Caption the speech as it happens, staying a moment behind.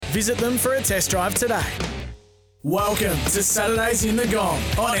Visit them for a test drive today. Welcome to Saturdays in the Gong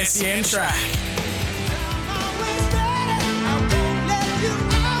on SEN Track.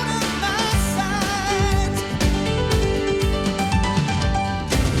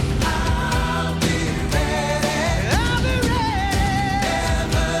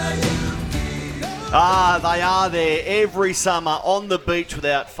 They are there every summer on the beach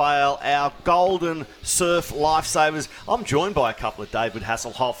without fail, our golden surf lifesavers. I'm joined by a couple of David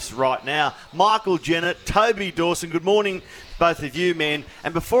Hasselhoffs right now. Michael Jennett, Toby Dawson, good morning, both of you, man.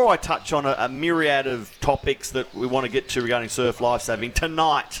 And before I touch on a myriad of topics that we want to get to regarding surf lifesaving,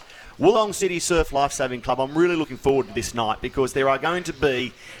 tonight, Wollongong City Surf Lifesaving Club, I'm really looking forward to this night because there are going to be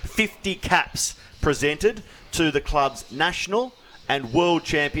 50 caps presented to the club's national and world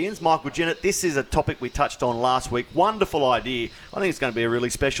champions. Michael Jennett, this is a topic we touched on last week. Wonderful idea. I think it's going to be a really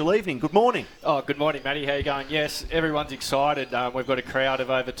special evening. Good morning. Oh, good morning, Matty. How are you going? Yes, everyone's excited. We've got a crowd of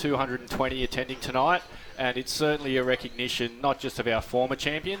over 220 attending tonight, and it's certainly a recognition not just of our former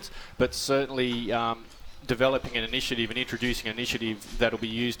champions, but certainly developing an initiative and introducing an initiative that will be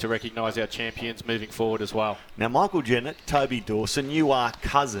used to recognise our champions moving forward as well. Now, Michael Jennett, Toby Dawson, you are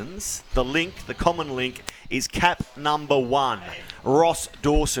cousins. The common link is cap number 1, Ross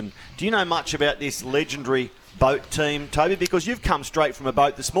Dawson. Do you know much about this legendary boat team, Toby? Because you've come straight from a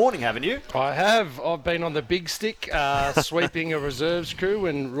boat this morning, haven't you? I have. I've been on the big stick, sweeping a reserves crew,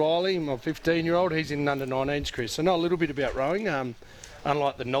 and Riley, my 15-year-old, he's in under 19s crew. So know a little bit about rowing.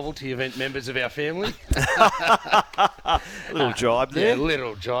 Unlike the novelty event members of our family. Little jibe there. Yeah,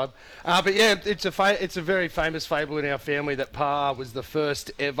 little jibe. But yeah, it's a very famous fable in our family that Pa was the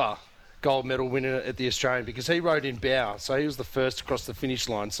first ever gold medal winner at the Australian because he rowed in bow, so he was the first across the finish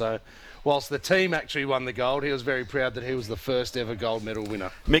line. So whilst the team actually won the gold, he was very proud that he was the first ever gold medal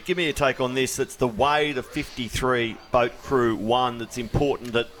winner. Mick, give me a take on this. It's the way the 53 boat crew won that's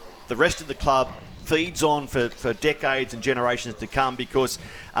important that the rest of the club feeds on for decades and generations to come because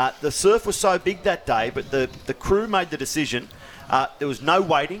the surf was so big that day, but the crew made the decision. There was no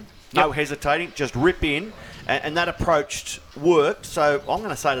waiting, no hesitating, just rip in, and that approach worked. So I'm going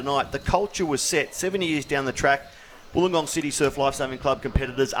to say tonight, the culture was set 70 years down the track. Wollongong City Surf Lifesaving Club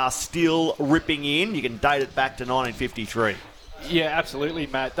competitors are still ripping in. You can date it back to 1953. Yeah, absolutely,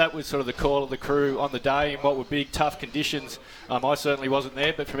 Matt. That was sort of the call of the crew on the day in what were big, tough conditions. I certainly wasn't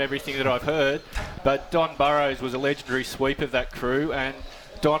there, but from everything that I've heard. But Don Burrows was a legendary sweep of that crew, and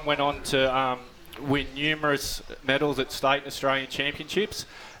Don went on to win numerous medals at state and Australian championships,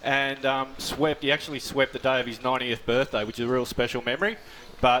 and he actually swept the day of his 90th birthday, which is a real special memory,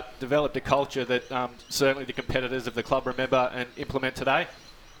 but developed a culture that certainly the competitors of the club remember and implement today.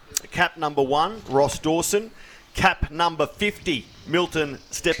 Cap number 1, Ross Dawson. Cap number 50, Milton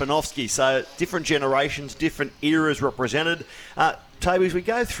Stepanovsky. So different generations, different eras represented. Toby, as we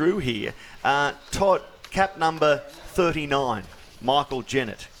go through here, Todd, cap number 39, Michael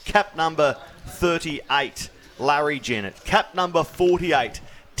Jennett. Cap number 38, Larry Jennett. Cap number 48,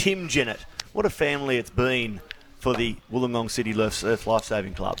 Tim Jennett. What a family it's been for the Wollongong City Surf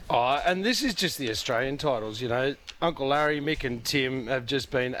Lifesaving Club. Oh, and this is just the Australian titles, you know. Uncle Larry, Mick and Tim have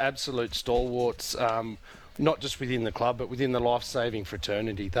just been absolute stalwarts, not just within the club, but within the life-saving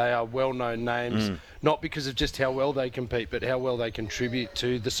fraternity. They are well-known names, not because of just how well they compete, but how well they contribute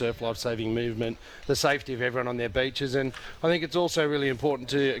to the surf life-saving movement, the safety of everyone on their beaches. And I think it's also really important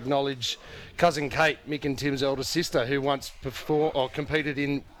to acknowledge cousin Kate, Mick and Tim's elder sister, who once competed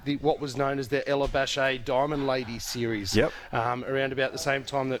in what was known as the Ella Bachet Diamond Ladies series, around about the same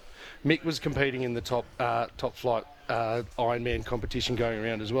time that Mick was competing in the top flight Ironman competition going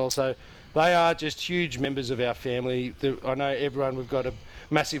around as well. So they are just huge members of our family. I know everyone, we've got a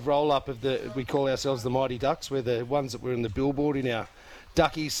massive roll-up of we call ourselves the Mighty Ducks. We're the ones that were in the billboard in our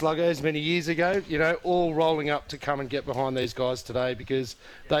Ducky Sluggos many years ago, you know, all rolling up to come and get behind these guys today because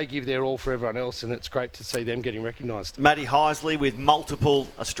they give their all for everyone else, and it's great to see them getting recognised. Matty Heisley with multiple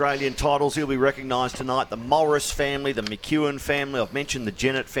Australian titles. He'll be recognised tonight. The Morris family, the McEwen family. I've mentioned the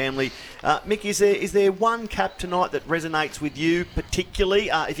Jennett family. Mick, is there one cap tonight that resonates with you particularly?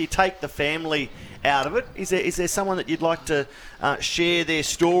 If you take the family out of it, is there someone that you'd like to share their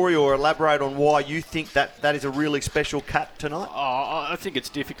story or elaborate on why you think that is a really special cap tonight? I think it's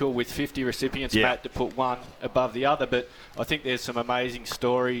difficult with 50 recipients, Matt, to put one above the other, but I think there's some amazing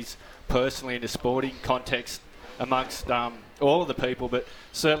stories personally in the sporting context amongst all of the people, but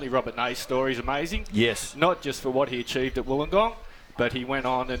certainly Robert Nay's story is amazing. Yes. Not just for what he achieved at Wollongong, but he went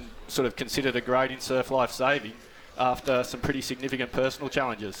on and sort of considered a great in surf life saving after some pretty significant personal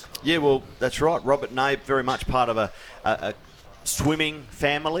challenges. Yeah, well, that's right. Robert Nay, very much part of a swimming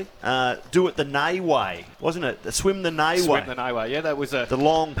family. Do it the Nay way, wasn't it? Swim the Nay way. Swim the Nay way, yeah, that was the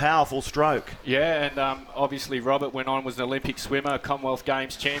long, powerful stroke. Yeah, and obviously Robert went on, was an Olympic swimmer, Commonwealth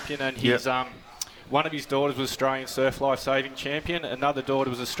Games champion, and his one of his daughters was Australian Surf Lifesaving champion, another daughter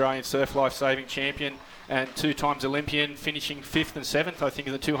was Australian Surf Lifesaving champion, and 2 times Olympian, finishing 5th and 7th, I think,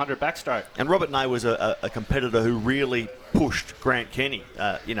 in the 200 backstroke. And Robert Nay was a competitor who really pushed Grant Kenny,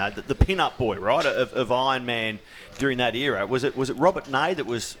 the pin-up boy, right, of Ironman during that era. Was it Robert Nay that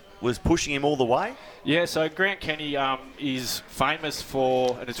was pushing him all the way? Yeah, so Grant Kenny is famous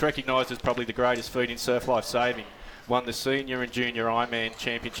for, and it's recognised as probably the greatest feat in surf life saving. Won the senior and junior Ironman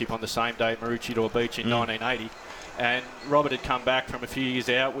championship on the same day at Maroochydore Beach in 1980. And Robert had come back from a few years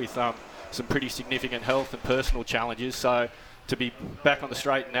out with some pretty significant health and personal challenges. So to be back on the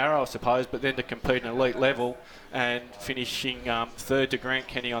straight and narrow, I suppose, but then to compete at an elite level and finishing third to Grant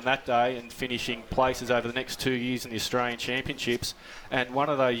Kenny on that day and finishing places over the next 2 years in the Australian Championships. And one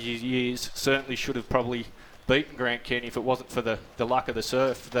of those years certainly should have probably beaten Grant Kenny if it wasn't for the luck of the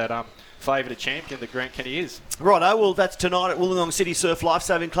surf that favoured a champion that Grant Kenny is. Right, well, that's tonight at Wollongong City Surf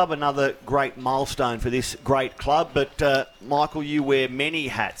Lifesaving Club, another great milestone for this great club. But, Michael, you wear many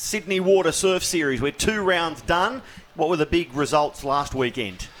hats. Sydney Water Surf Series, we're 2 rounds done. What were the big results last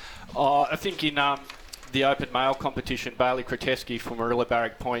weekend? I think in the open male competition, Bailey Krotewski from Marilla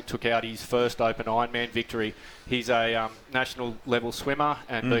Barrack Point took out his first open Ironman victory. He's a national level swimmer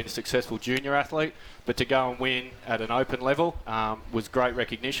and been a successful junior athlete, but to go and win at an open level was great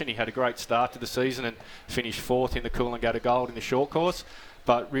recognition. He had a great start to the season and finished 4th in the Coolangatta Gold in the short course,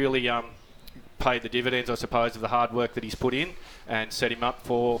 but really paid the dividends, I suppose, of the hard work that he's put in and set him up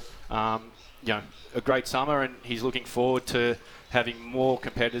for a great summer, and he's looking forward to having more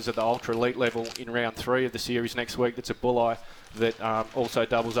competitors at the ultra elite level in round 3 of the series next week. That's at Bulli, that also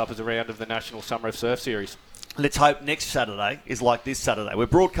doubles up as a round of the National Summer of Surf Series. Let's hope next Saturday is like this Saturday. We're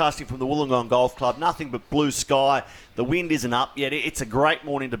broadcasting from the Wollongong Golf Club, nothing but blue sky. The wind isn't up yet. It's a great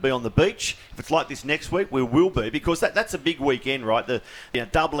morning to be on the beach. If it's like this next week, we will be, because that's a big weekend, right?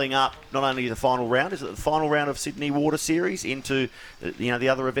 Doubling up not only the final round, is it the final round of Sydney Water Series into the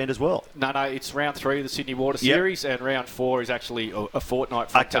other event as well? No, it's round 3 of the Sydney Water Series, and round 4 is actually a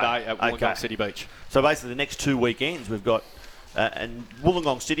fortnight from today at Wollongong City Beach. So basically the next 2 weekends we've got and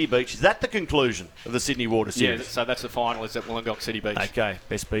Wollongong City Beach, is that the conclusion of the Sydney Water Series? Yeah, so that's the final, is at Wollongong City Beach. Okay,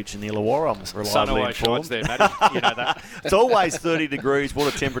 best beach in the Illawarra, I'm reliably sun always informed. shines there, Matty. You know that. It's always 30 degrees,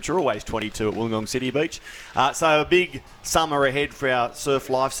 water temperature always 22 at Wollongong City Beach. So a big summer ahead for our surf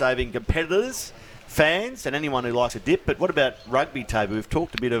life-saving competitors, fans, and anyone who likes a dip. But what about rugby, Toby? We've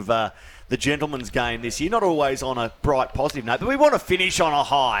talked a bit of the gentleman's game this year, not always on a bright, positive note, but we want to finish on a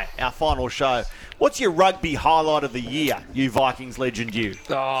high, our final show. What's your rugby highlight of the year, you Vikings legend, you?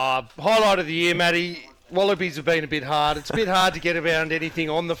 Highlight of the year, Matty. Wallabies have been a bit hard. It's a bit hard to get around anything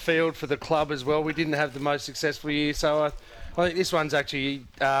on the field for the club as well. We didn't have the most successful year, so I think this one's actually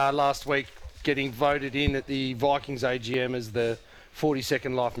last week getting voted in at the Vikings AGM as the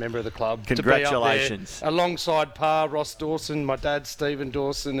 42nd life member of the club. Congratulations. To be up there alongside Pa, Ross Dawson, my dad, Stephen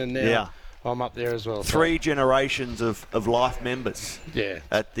Dawson, and now I'm up there as well. 3 generations of life members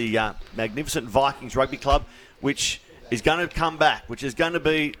at the magnificent Vikings Rugby Club, which is going to come back, which is going to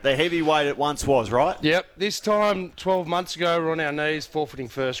be the heavyweight it once was, right? Yep. This time, 12 months ago, we were on our knees forfeiting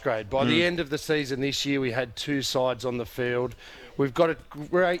first grade. By the end of the season this year, we had 2 sides on the field. We've got a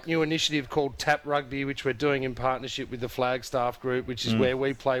great new initiative called Tap Rugby, which we're doing in partnership with the Flagstaff Group, which is where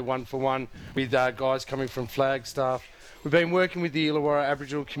we play 1-for-1 with guys coming from Flagstaff. We've been working with the Illawarra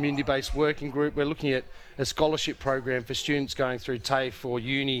Aboriginal Community-Based Working Group. We're looking at a scholarship program for students going through TAFE or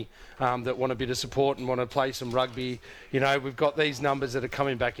uni that want a bit of support and want to play some rugby. You know, we've got these numbers that are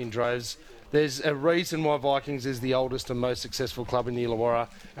coming back in droves. There's a reason why Vikings is the oldest and most successful club in the Illawarra,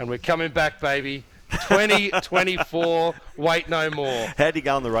 and we're coming back, baby. 2024, wait no more. How'd he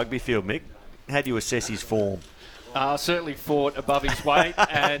go on the rugby field, Mick? How do you assess his form? Certainly fought above his weight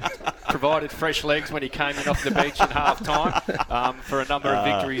and provided fresh legs when he came in off the beach at half-time for a number of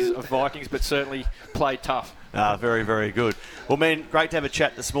victories of Vikings, but certainly played tough. Very, very good. Well, man, great to have a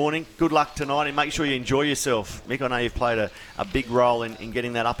chat this morning. Good luck tonight, and make sure you enjoy yourself. Mick, I know you've played a big role in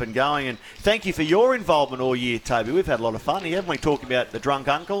getting that up and going, and thank you for your involvement all year, Toby. We've had a lot of fun here, haven't we? Talking about the drunk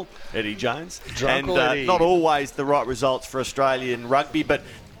uncle, Eddie Jones. Eddie. Not always the right results for Australian rugby, but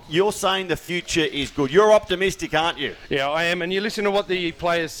you're saying the future is good. You're optimistic, aren't you? Yeah, I am. And you listen to what the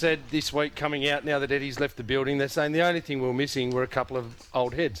players said this week coming out now that Eddie's left the building. They're saying the only thing we're missing were a couple of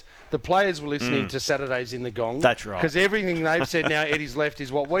old heads. The players were listening to Saturdays in the Gong. That's right. Because everything they've said now Eddie's left is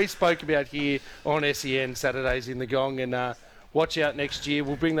what we spoke about here on SEN, Saturdays in the Gong. And watch out next year.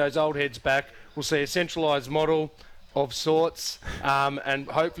 We'll bring those old heads back. We'll see a centralised model. of sorts, and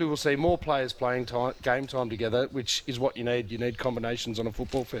hopefully we'll see more players playing game time together, which is what you need. You need combinations on a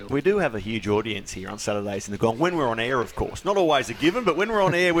football field. We do have a huge audience here on Saturdays in the Gong. When we're on air, of course. Not always a given, but when we're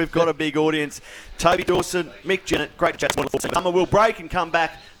on air, we've got a big audience. Toby Dawson, Mick Jennett, great chat. We'll break and come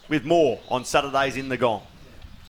back with more on Saturdays in the Gong.